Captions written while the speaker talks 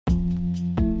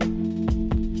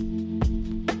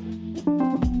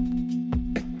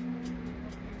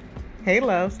Hey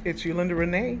loves, it's Yolanda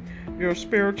Renee, your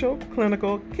spiritual,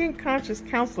 clinical, kink conscious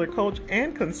counselor, coach,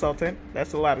 and consultant.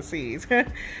 That's a lot of C's.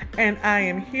 And I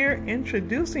am here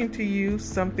introducing to you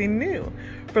something new.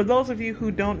 For those of you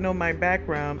who don't know my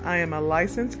background, I am a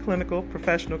licensed clinical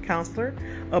professional counselor,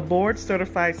 a board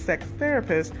certified sex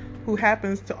therapist who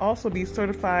happens to also be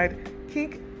certified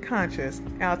kink conscious.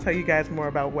 I'll tell you guys more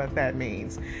about what that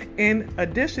means. In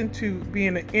addition to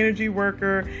being an energy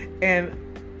worker and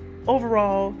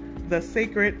overall the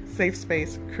sacred safe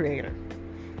space creator.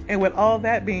 And with all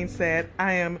that being said,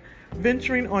 I am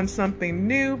venturing on something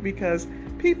new because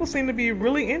people seem to be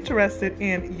really interested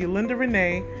in Yolanda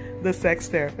Renee, the sex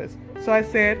therapist. So I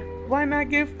said, why not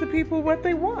give the people what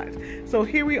they want? So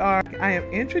here we are. I am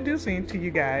introducing to you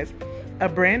guys a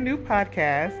brand new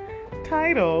podcast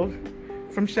titled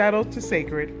From Shadow to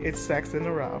Sacred, It's Sex in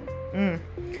the Raw.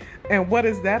 And what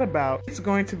is that about? It's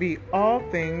going to be all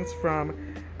things from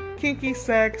kinky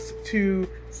sex to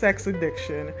sex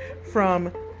addiction,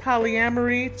 from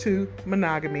polyamory to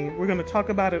monogamy. We're going to talk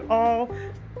about it all,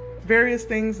 various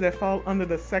things that fall under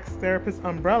the sex therapist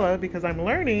umbrella, because I'm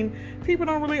learning people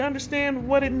don't really understand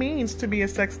what it means to be a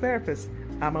sex therapist.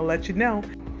 I'm going to let you know.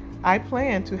 I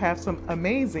plan to have some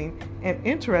amazing and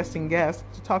interesting guests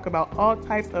to talk about all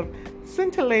types of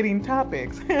scintillating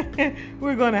topics.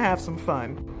 We're going to have some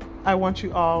fun. I want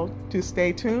you all to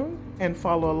stay tuned and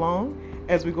follow along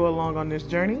as we go along on this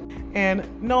journey. And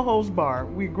no holds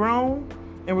barred. We're grown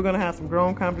and we're going to have some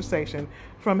grown conversation,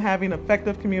 from having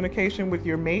effective communication with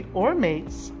your mate or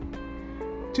mates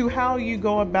to how you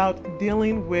go about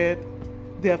dealing with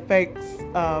the effects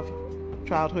of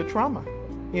childhood trauma.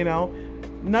 You know,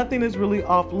 nothing is really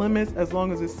off limits as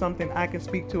long as it's something I can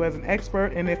speak to as an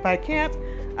expert. And if I can't,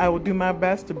 I will do my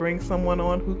best to bring someone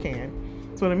on who can.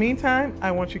 So in the meantime, I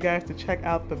want you guys to check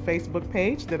out the Facebook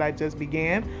page that I just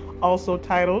began, also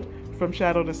titled From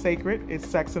Shadow to Sacred, It's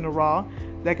Sex in the Raw.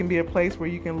 That can be a place where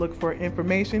you can look for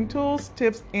information, tools,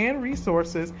 tips, and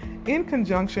resources in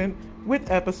conjunction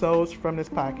with episodes from this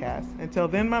podcast. Until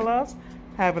then, my loves,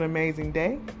 have an amazing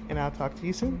day, and I'll talk to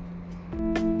you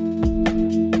soon.